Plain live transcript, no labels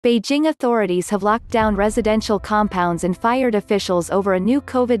Beijing authorities have locked down residential compounds and fired officials over a new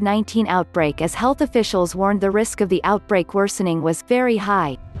COVID-19 outbreak as health officials warned the risk of the outbreak worsening was very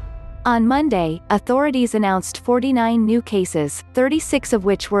high. On Monday, authorities announced 49 new cases, 36 of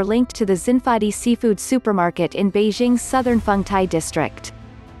which were linked to the Xinfadi seafood supermarket in Beijing's southern Fengtai district.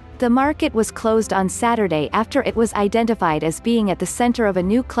 The market was closed on Saturday after it was identified as being at the center of a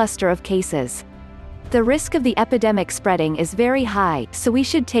new cluster of cases. The risk of the epidemic spreading is very high, so we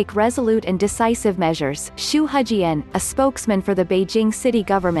should take resolute and decisive measures, Xu Hejian, a spokesman for the Beijing city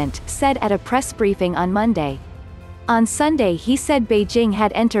government, said at a press briefing on Monday. On Sunday he said Beijing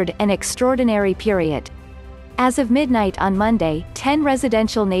had entered an extraordinary period. As of midnight on Monday, 10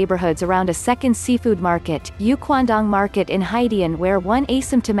 residential neighborhoods around a second seafood market, Yuquandong Market in Haidian, where one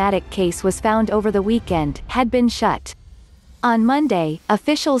asymptomatic case was found over the weekend, had been shut. On Monday,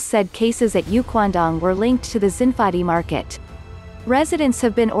 officials said cases at Yuquandong were linked to the Xinfadi market. Residents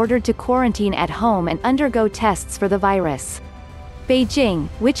have been ordered to quarantine at home and undergo tests for the virus. Beijing,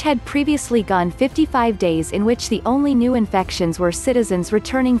 which had previously gone 55 days in which the only new infections were citizens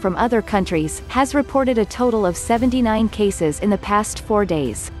returning from other countries, has reported a total of 79 cases in the past 4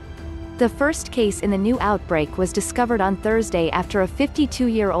 days. The first case in the new outbreak was discovered on Thursday after a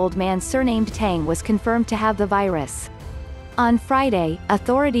 52-year-old man surnamed Tang was confirmed to have the virus. On Friday,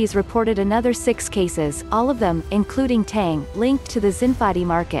 authorities reported another 6 cases, all of them, including Tang, linked to the Xinfadi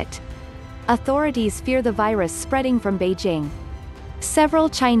market. Authorities fear the virus spreading from Beijing. Several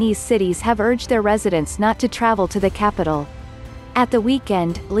Chinese cities have urged their residents not to travel to the capital. At the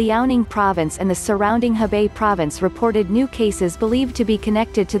weekend, Liaoning province and the surrounding Hebei province reported new cases believed to be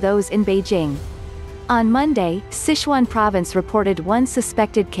connected to those in Beijing. On Monday, Sichuan province reported one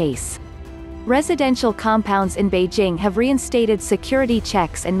suspected case. Residential compounds in Beijing have reinstated security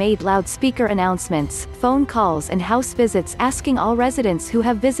checks and made loudspeaker announcements, phone calls and house visits asking all residents who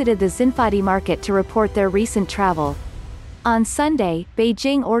have visited the Xinfadi market to report their recent travel. On Sunday,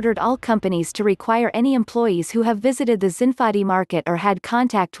 Beijing ordered all companies to require any employees who have visited the Xinfadi market or had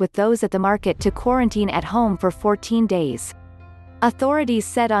contact with those at the market to quarantine at home for 14 days. Authorities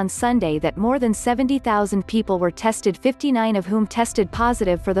said on Sunday that more than 70,000 people were tested, 59 of whom tested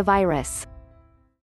positive for the virus.